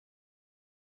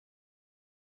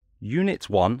Unit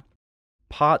 1,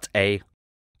 Part A,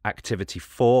 Activity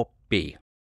 4B.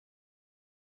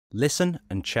 Listen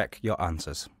and check your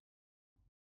answers.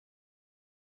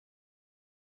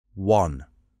 1.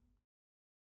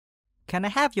 Can I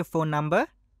have your phone number?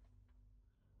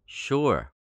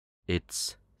 Sure.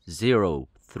 It's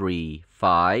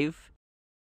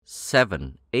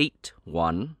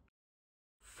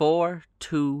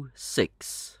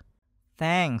 035-781-426.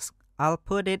 Thanks. I'll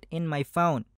put it in my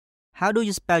phone. How do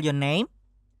you spell your name?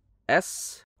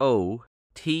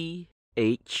 Sothea.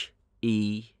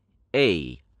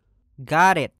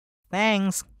 Got it.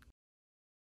 Thanks.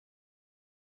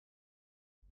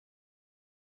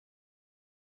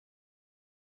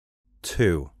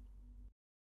 2.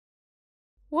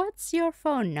 What's your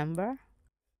phone number?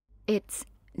 It's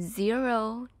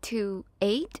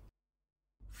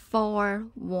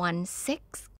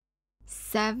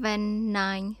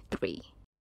 028-416-793.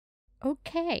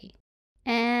 Okay.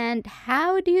 And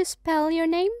how do you spell your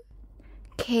name?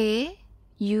 Kunthea.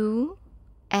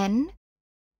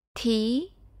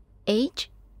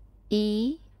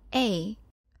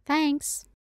 Thanks.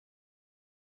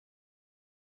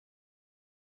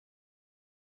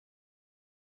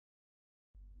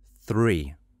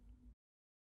 3.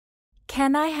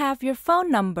 Can I have your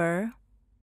phone number?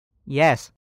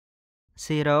 Yes.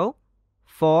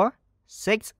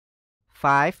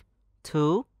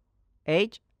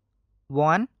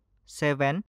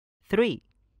 046528173.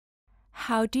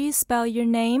 How do you spell your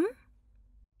name?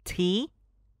 Thyork.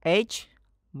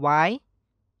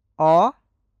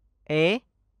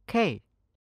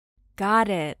 Got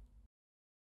it.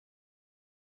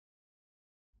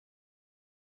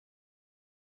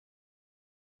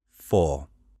 4.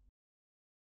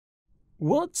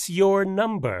 What's your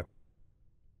number?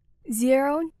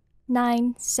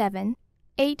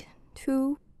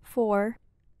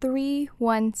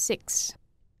 097824316.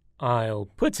 I'll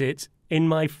put it in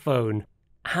my phone.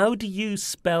 How do you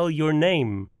spell your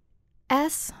name?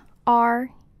 SREYPICH.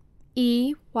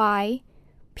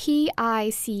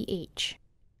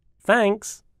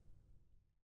 Thanks.